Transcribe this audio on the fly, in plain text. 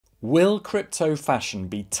Will crypto fashion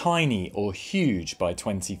be tiny or huge by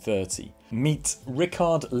 2030? Meet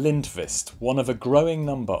Rickard Lindqvist, one of a growing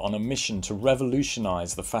number on a mission to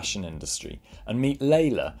revolutionise the fashion industry, and meet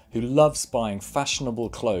Layla, who loves buying fashionable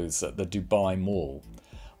clothes at the Dubai Mall.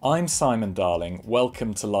 I'm Simon Darling,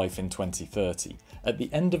 welcome to Life in 2030. At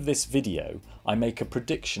the end of this video, I make a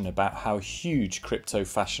prediction about how huge crypto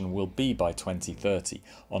fashion will be by 2030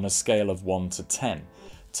 on a scale of 1 to 10.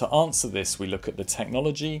 To answer this, we look at the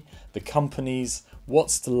technology, the companies,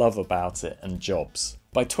 what's to love about it, and jobs.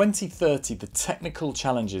 By 2030, the technical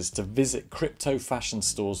challenges to visit crypto fashion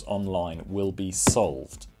stores online will be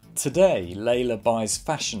solved. Today, Layla buys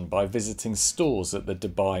fashion by visiting stores at the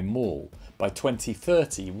Dubai Mall. By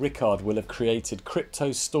 2030, Rickard will have created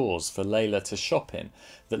crypto stores for Layla to shop in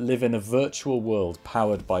that live in a virtual world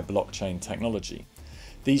powered by blockchain technology.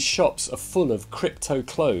 These shops are full of crypto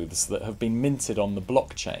clothes that have been minted on the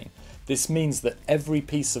blockchain. This means that every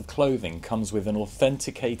piece of clothing comes with an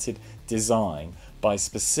authenticated design by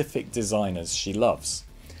specific designers she loves.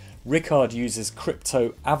 Rickard uses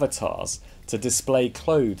crypto avatars to display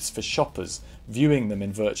clothes for shoppers viewing them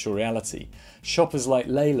in virtual reality. Shoppers like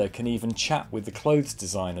Layla can even chat with the clothes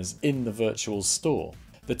designers in the virtual store.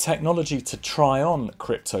 The technology to try on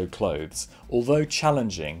crypto clothes, although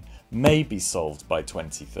challenging, may be solved by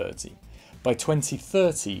 2030. By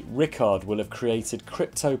 2030, Rickard will have created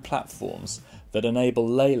crypto platforms that enable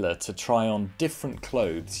Layla to try on different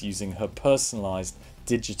clothes using her personalised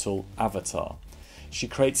digital avatar. She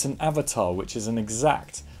creates an avatar which is an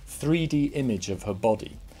exact 3D image of her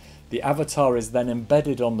body. The avatar is then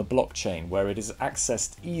embedded on the blockchain where it is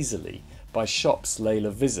accessed easily by shops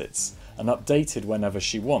Layla visits and updated whenever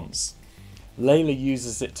she wants. Layla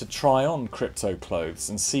uses it to try on crypto clothes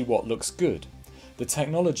and see what looks good. The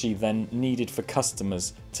technology then needed for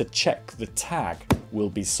customers to check the tag will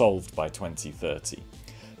be solved by 2030.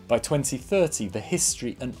 By 2030, the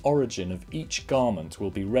history and origin of each garment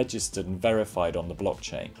will be registered and verified on the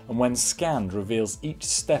blockchain, and when scanned reveals each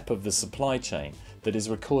step of the supply chain that is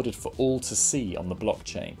recorded for all to see on the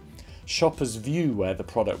blockchain. Shoppers view where the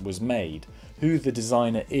product was made, who the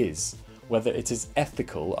designer is, whether it is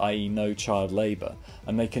ethical, i.e. no child labour,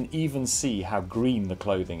 and they can even see how green the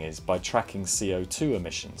clothing is by tracking CO2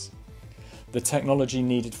 emissions. The technology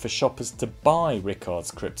needed for shoppers to buy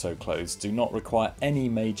Rickard's crypto clothes do not require any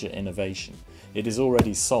major innovation. It is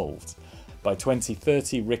already solved. By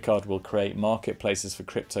 2030, Rickard will create marketplaces for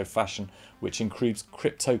crypto fashion, which includes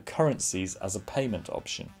cryptocurrencies as a payment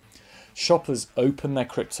option. Shoppers open their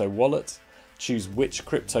crypto wallet, choose which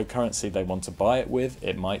cryptocurrency they want to buy it with.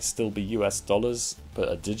 It might still be US dollars,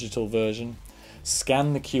 but a digital version.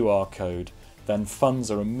 Scan the QR code, then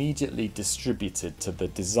funds are immediately distributed to the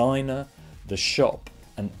designer, the shop,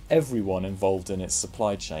 and everyone involved in its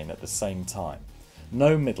supply chain at the same time.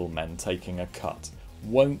 No middlemen taking a cut.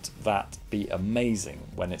 Won't that be amazing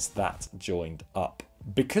when it's that joined up?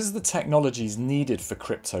 Because the technologies needed for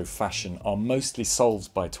crypto fashion are mostly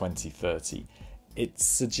solved by 2030, it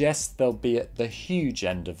suggests they'll be at the huge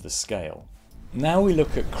end of the scale. Now we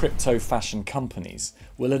look at crypto fashion companies.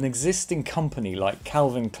 Will an existing company like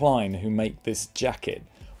Calvin Klein, who make this jacket,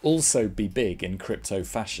 also be big in crypto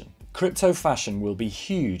fashion? Crypto fashion will be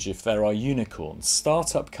huge if there are unicorns,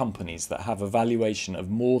 startup companies that have a valuation of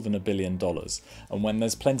more than $1 billion, and when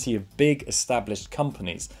there's plenty of big established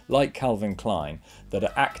companies like Calvin Klein that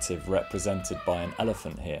are active, represented by an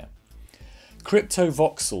elephant here.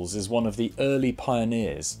 CryptoVoxels is one of the early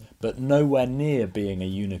pioneers, but nowhere near being a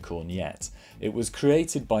unicorn yet. It was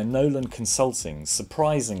created by Nolan Consulting,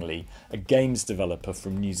 surprisingly a games developer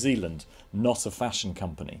from New Zealand, not a fashion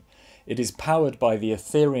company. It is powered by the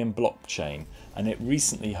Ethereum blockchain, and it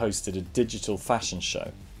recently hosted a digital fashion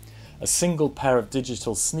show. A single pair of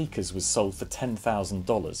digital sneakers was sold for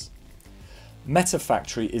 $10,000.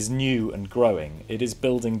 Metafactory is new and growing. It is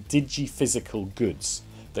building digi-physical goods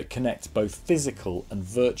that connect both physical and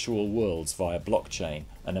virtual worlds via blockchain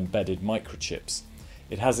and embedded microchips.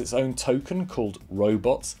 It has its own token called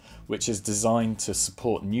Robot, which is designed to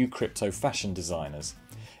support new crypto fashion designers.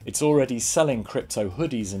 It's already selling crypto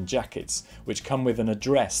hoodies and jackets, which come with an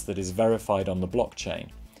address that is verified on the blockchain.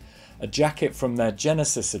 A jacket from their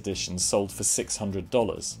Genesis edition sold for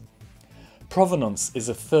 $600. Provenance is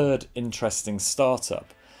a third interesting startup.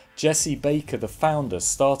 Jessi Baker, the founder,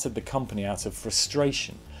 started the company out of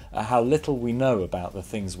frustration at how little we know about the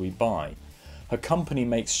things we buy. Her company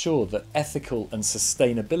makes sure that ethical and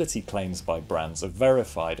sustainability claims by brands are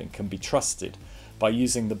verified and can be trusted by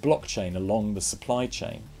using the blockchain along the supply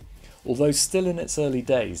chain. Although still in its early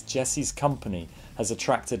days, Jessi's company has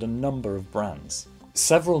attracted a number of brands.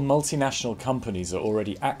 Several multinational companies are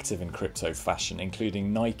already active in crypto fashion,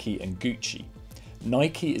 including Nike and Gucci.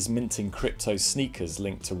 Nike is minting crypto sneakers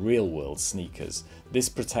linked to real-world sneakers. This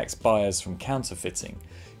protects buyers from counterfeiting.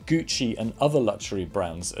 Gucci and other luxury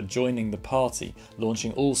brands are joining the party,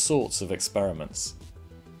 launching all sorts of experiments.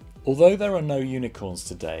 Although there are no unicorns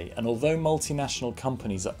today, and although multinational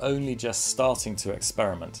companies are only just starting to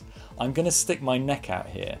experiment, I'm going to stick my neck out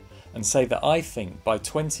here and say that I think by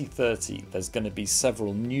 2030 there's going to be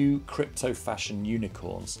several new crypto fashion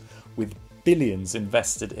unicorns with billions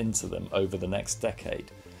invested into them over the next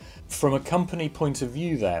decade. From a company point of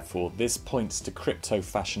view, therefore, this points to crypto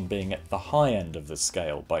fashion being at the high end of the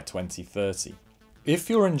scale by 2030. If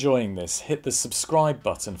you're enjoying this, hit the subscribe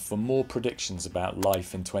button for more predictions about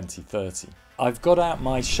life in 2030. I've got out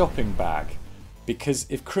my shopping bag because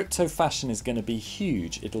if crypto fashion is going to be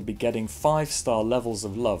huge, it'll be getting 5-star levels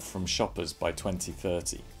of love from shoppers by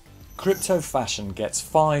 2030. Crypto fashion gets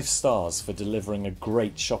 5 stars for delivering a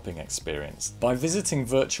great shopping experience. By visiting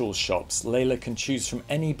virtual shops, Layla can choose from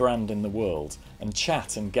any brand in the world and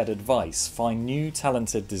chat and get advice, find new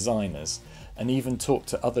talented designers, and even talk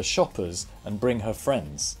to other shoppers and bring her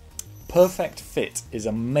friends. Perfect Fit is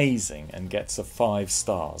amazing and gets a 5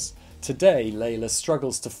 stars. Today, Layla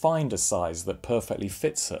struggles to find a size that perfectly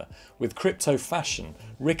fits her. With crypto fashion,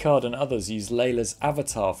 Rickard and others use Layla's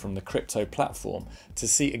avatar from the crypto platform to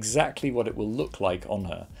see exactly what it will look like on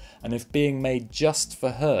her, and if being made just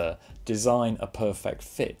for her, design a perfect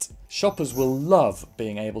fit. Shoppers will love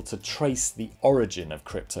being able to trace the origin of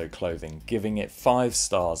crypto clothing, giving it 5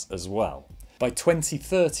 stars as well. By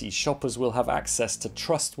 2030, shoppers will have access to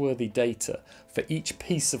trustworthy data for each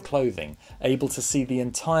piece of clothing, able to see the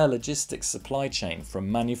entire logistics supply chain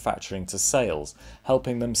from manufacturing to sales,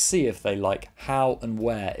 helping them see if they like how and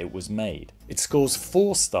where it was made. It scores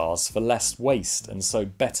 4 stars for less waste and so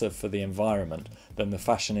better for the environment than the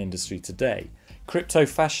fashion industry today. Crypto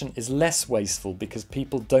fashion is less wasteful because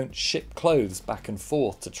people don't ship clothes back and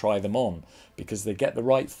forth to try them on because they get the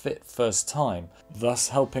right fit first time, thus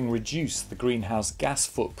helping reduce the greenhouse gas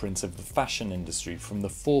footprint of the fashion industry from the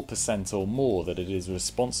 4% or more that it is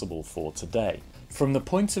responsible for today. From the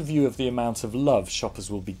point of view of the amount of love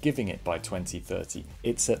shoppers will be giving it by 2030,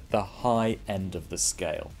 it's at the high end of the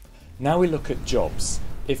scale. Now we look at jobs.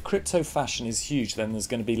 If crypto fashion is huge, then there's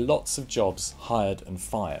going to be lots of jobs hired and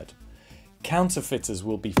fired. Counterfeiters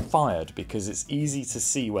will be fired because it's easy to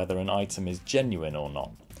see whether an item is genuine or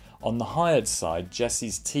not. On the hired side,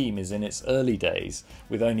 Jessi's team is in its early days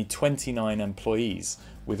with only 29 employees,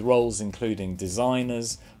 with roles including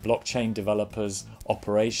designers, blockchain developers,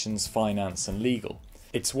 operations, finance and legal.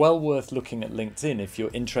 It's well worth looking at LinkedIn if you're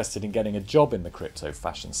interested in getting a job in the crypto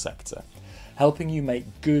fashion sector. Helping you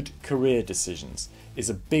make good career decisions is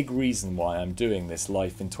a big reason why I'm doing this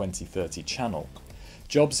Life in 2030 channel.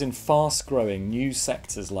 Jobs in fast-growing new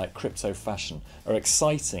sectors like crypto fashion are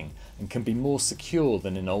exciting and can be more secure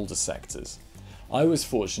than in older sectors. I was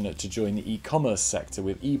fortunate to join the e-commerce sector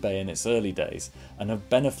with eBay in its early days and have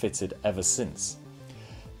benefited ever since.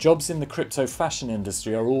 Jobs in the crypto fashion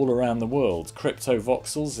industry are all around the world.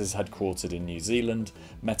 CryptoVoxels is headquartered in New Zealand,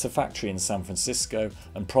 Metafactory in San Francisco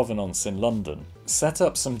and Provenance in London. Set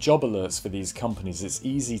up some job alerts for these companies. It's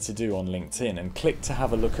easy to do on LinkedIn, and click to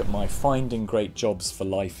have a look at my Finding Great Jobs for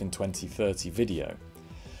Life in 2030 video.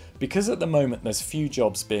 Because at the moment there's few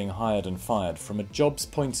jobs being hired and fired, from a jobs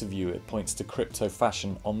point of view it points to crypto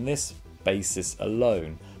fashion on this basis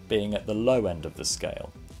alone being at the low end of the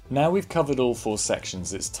scale. Now we've covered all 4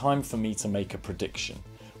 sections, it's time for me to make a prediction.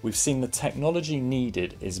 We've seen the technology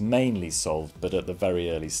needed is mainly solved, but at the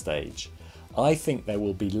very early stage. I think there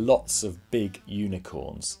will be lots of big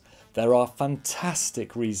unicorns. There are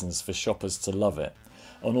fantastic reasons for shoppers to love it,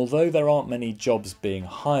 and although there aren't many jobs being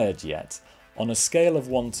hired yet, on a scale of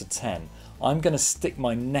 1 to 10, I'm going to stick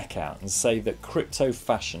my neck out and say that crypto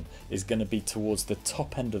fashion is going to be towards the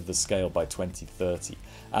top end of the scale by 2030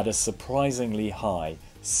 at a surprisingly high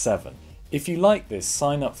 7. If you like this,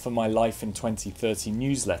 sign up for my Life in 2030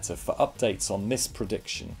 newsletter for updates on this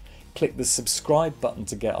prediction. Click the subscribe button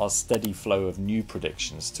to get our steady flow of new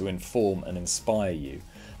predictions to inform and inspire you,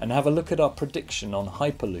 and have a look at our prediction on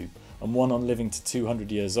Hyperloop and one on living to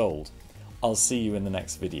 200 years old. I'll see you in the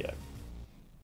next video.